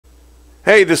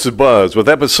Hey, this is Buzz with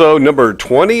episode number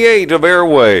 28 of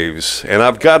AirWaves, and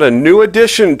I've got a new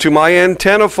addition to my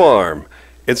antenna farm.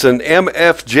 It's an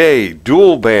MFJ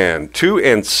dual band 2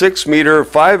 and 6 meter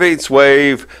 5/8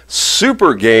 wave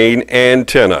super gain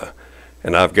antenna.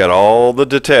 And I've got all the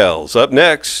details up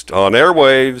next on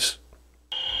AirWaves.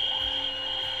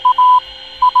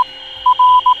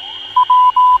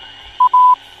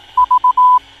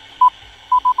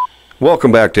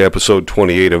 Welcome back to episode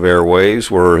 28 of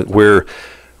AirWaves, where we're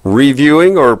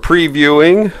reviewing or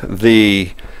previewing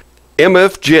the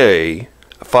MFJ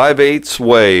 5/8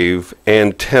 wave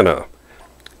antenna.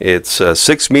 It's a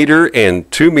 6 meter and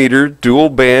 2 meter dual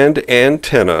band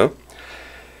antenna.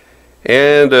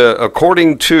 And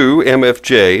according to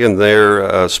MFJ and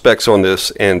their specs on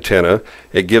this antenna,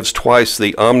 it gives twice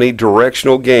the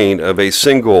omni-directional gain of a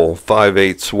single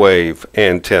 5/8 wave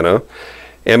antenna.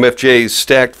 MFJ's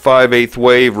stacked 5/8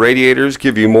 wave radiators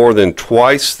give you more than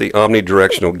twice the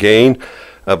omnidirectional gain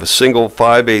of a single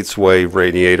 5/8 wave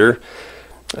radiator.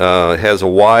 It has a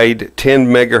wide 10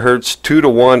 megahertz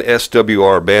 2-to-1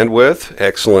 SWR bandwidth,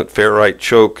 excellent ferrite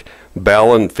choke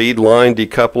ballon feed line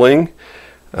decoupling,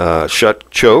 shut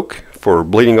choke for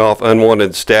bleeding off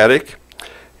unwanted static.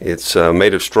 It's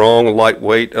made of strong,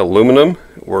 lightweight aluminum.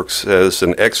 It works as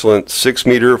an excellent 6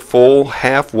 meter full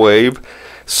half wave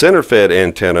center-fed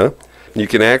antenna. You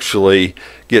can actually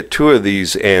get two of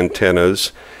these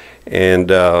antennas and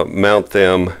mount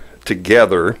them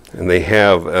together, and they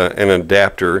have an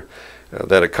adapter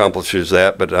that accomplishes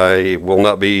that, but I will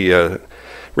not be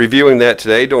reviewing that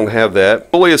today. Don't have that.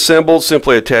 Fully assembled,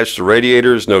 simply attached to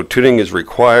radiators. No tuning is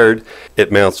required.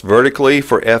 It mounts vertically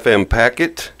for FM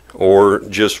packet or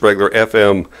just regular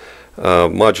FM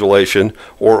modulation,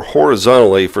 or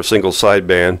horizontally for single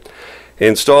sideband.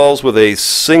 Installs with a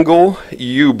single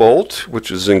U-bolt,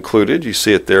 which is included. You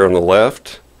see it there on the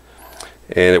left.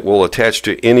 And it will attach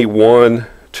to any 1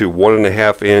 to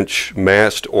 1.5 inch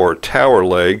mast or tower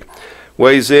leg.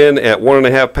 Weighs in at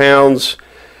 1.5 pounds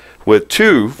with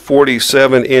two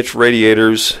 47-inch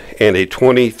radiators and a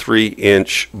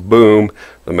 23-inch boom.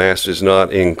 The mast is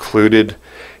not included.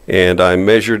 And I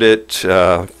measured it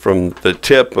from the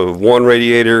tip of one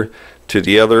radiator to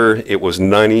the other. It was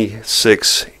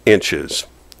 96 inches.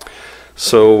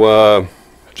 So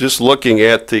just looking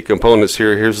at the components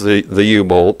here, here's the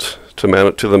U-bolt to mount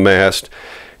it to the mast.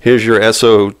 Here's your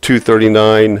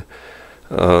SO239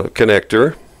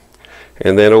 connector.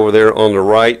 And then over there on the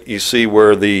right, you see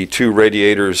where the two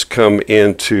radiators come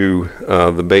into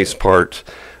the base part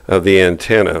of the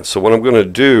antenna. So what I'm going to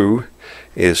do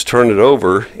is turn it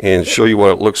over and show you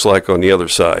what it looks like on the other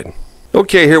side.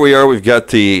 Okay, here we are. We've got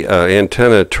the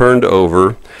antenna turned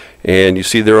over, and you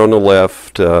see there on the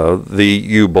left the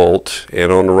U-bolt,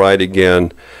 and on the right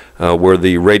again where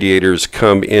the radiators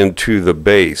come into the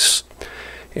base.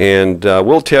 And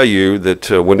we'll tell you that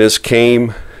when this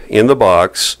came in the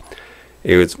box,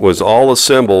 it was all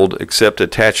assembled except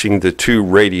attaching the two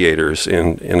radiators.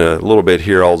 In a little bit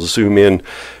here, I'll zoom in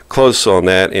close on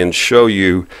that and show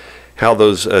you how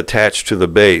those attach to the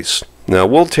base. Now,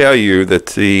 we'll tell you that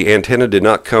the antenna did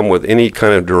not come with any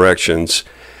kind of directions,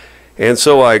 and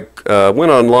so I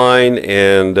went online,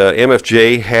 and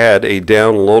MFJ had a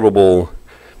downloadable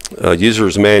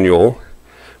user's manual,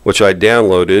 which I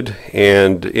downloaded,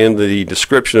 and in the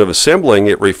description of assembling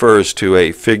it refers to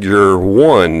a figure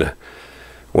 1.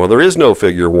 Well, there is no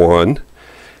figure 1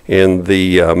 in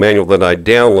the manual that I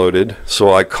downloaded,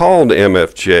 so I called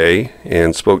MFJ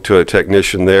and spoke to a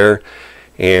technician there.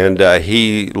 And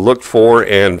he looked for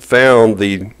and found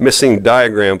the missing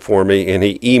diagram for me, and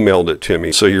he emailed it to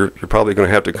me. So you're probably going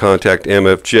to have to contact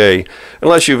MFJ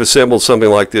unless you've assembled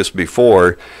something like this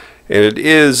before. And it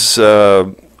is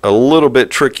a little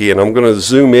bit tricky, and I'm going to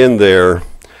zoom in there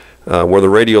where the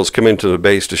radials come into the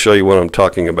base to show you what I'm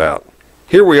talking about.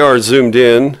 Here we are zoomed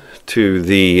in to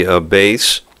the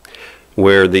base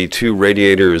where the two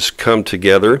radiators come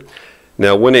together.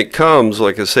 Now when it comes,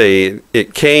 like I say,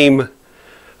 it came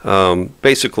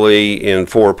basically in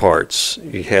 4 parts.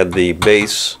 You had the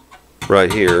base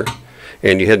right here,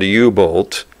 and you had the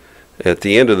U-bolt at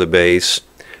the end of the base,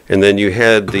 and then you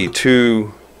had the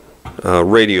two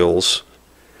radials.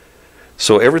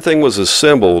 So everything was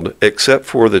assembled except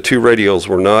for the two radials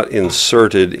were not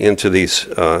inserted into these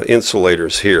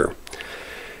insulators here.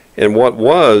 And what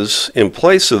was in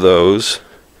place of those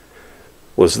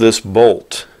was this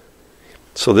bolt.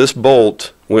 So this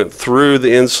bolt went through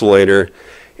the insulator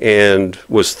and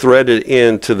was threaded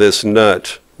into this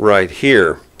nut right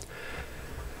here.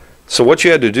 So what you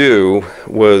had to do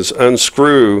was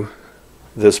unscrew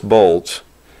this bolt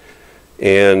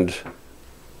and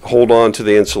hold on to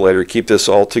the insulator, keep this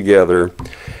all together,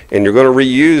 And you're going to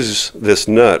reuse this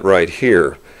nut right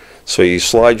here. So you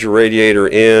slide your radiator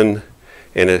in,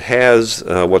 and it has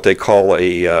what they call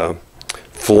a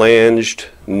flanged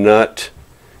nut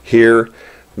here.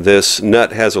 This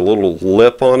nut has a little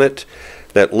lip on it.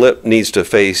 That lip needs to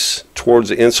face towards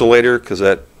the insulator because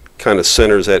that kind of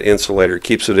centers that insulator,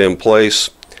 keeps it in place.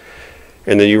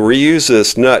 And then you reuse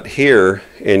this nut here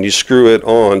and you screw it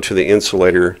on to the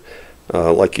insulator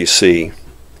like you see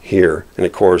here. And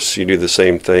of course you do the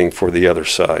same thing for the other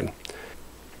side.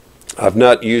 I've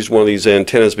not used one of these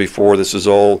antennas before. This is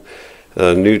all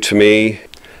new to me.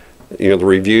 You know, the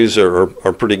reviews are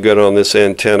pretty good on this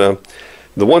antenna.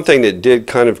 The one thing that did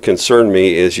kind of concern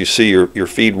me is you see your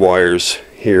feed wires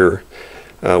here,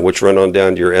 which run on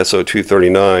down to your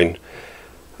SO239.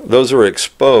 Those are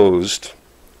exposed,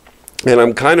 and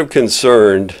I'm kind of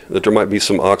concerned that there might be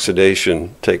some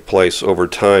oxidation take place over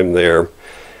time there.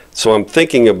 So I'm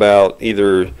thinking about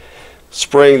either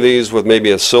spraying these with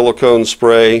maybe a silicone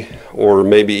spray, or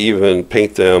maybe even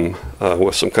paint them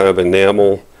with some kind of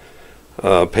enamel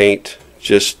paint,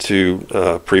 just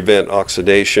to prevent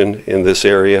oxidation in this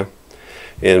area.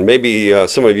 And maybe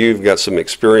some of you have got some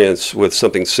experience with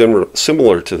something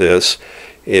similar to this.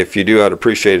 If you do, I'd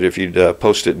appreciate it if you'd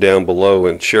post it down below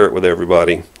and share it with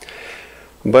everybody.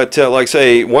 But like I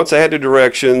say, once I had the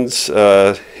directions,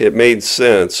 it made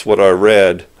sense what I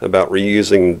read about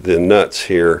reusing the nuts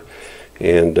here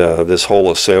and this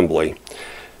whole assembly.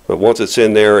 But once it's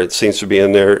in there, it seems to be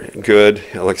in there good.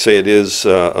 Like I say, it is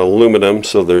aluminum,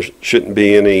 so there shouldn't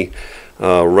be any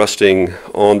rusting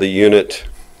on the unit.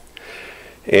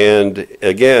 And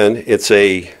again, it's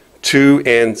a 2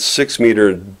 and 6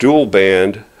 meter dual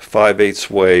band 5/8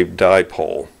 wave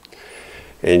dipole.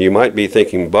 And you might be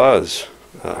thinking, Buzz,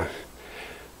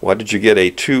 why did you get a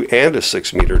 2 and a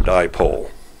 6 meter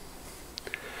dipole?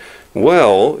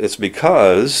 Well, it's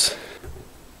because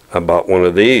I bought one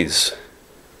of these.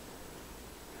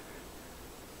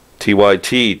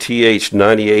 TYT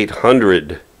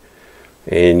TH9800,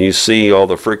 and you see all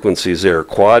the frequencies there,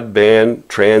 quad band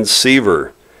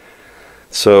transceiver.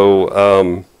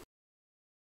 So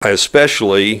I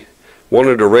especially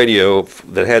wanted a radio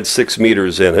that had 6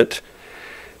 meters in it,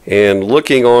 and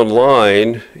looking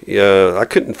online I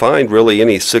couldn't find really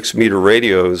any 6 meter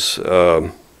radios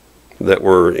that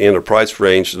were in a price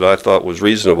range that I thought was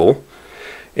reasonable.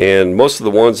 And most of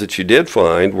the ones that you did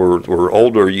find were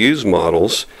older used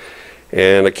models.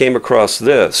 And I came across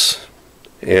this,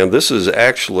 and this is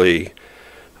actually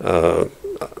it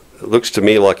looks to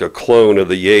me like a clone of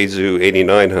the Yaesu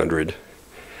 8900.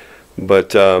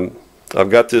 But I've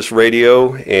got this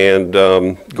radio, and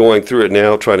going through it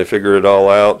now, trying to figure it all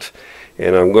out.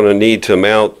 And I'm going to need to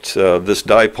mount this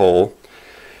dipole.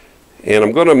 And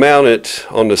I'm going to mount it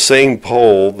on the same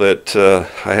pole that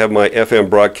I have my FM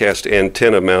broadcast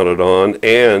antenna mounted on,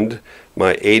 and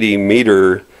my 80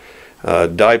 meter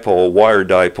dipole, wire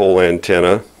dipole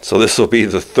antenna. So this will be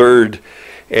the third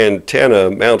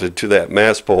antenna mounted to that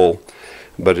mast pole,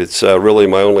 but it's really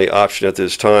my only option at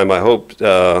this time. I hope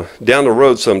down the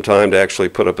road sometime to actually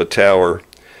put up a tower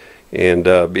and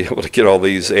be able to get all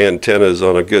these antennas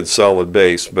on a good solid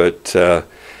base, but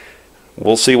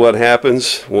we'll see what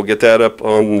happens. We'll get that up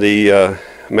on the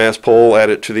mast pole, add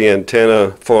it to the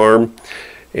antenna farm,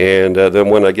 and then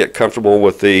when I get comfortable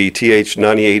with the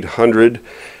TH9800,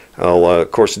 I'll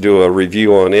of course do a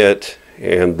review on it,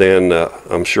 and then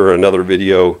I'm sure another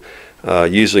video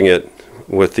using it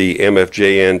with the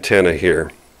MFJ antenna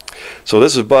here. So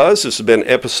this is Buzz. This has been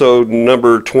episode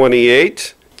number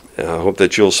 28. I hope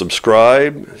that you'll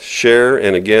subscribe, share,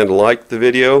 and again like the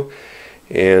video,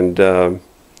 and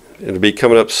it'll be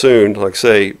coming up soon. Like I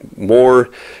say, more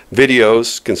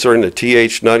videos concerning the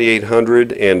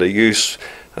TH9800 and the use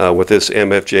with this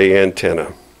MFJ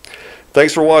antenna.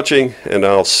 Thanks for watching, and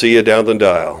I'll see you down the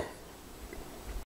dial.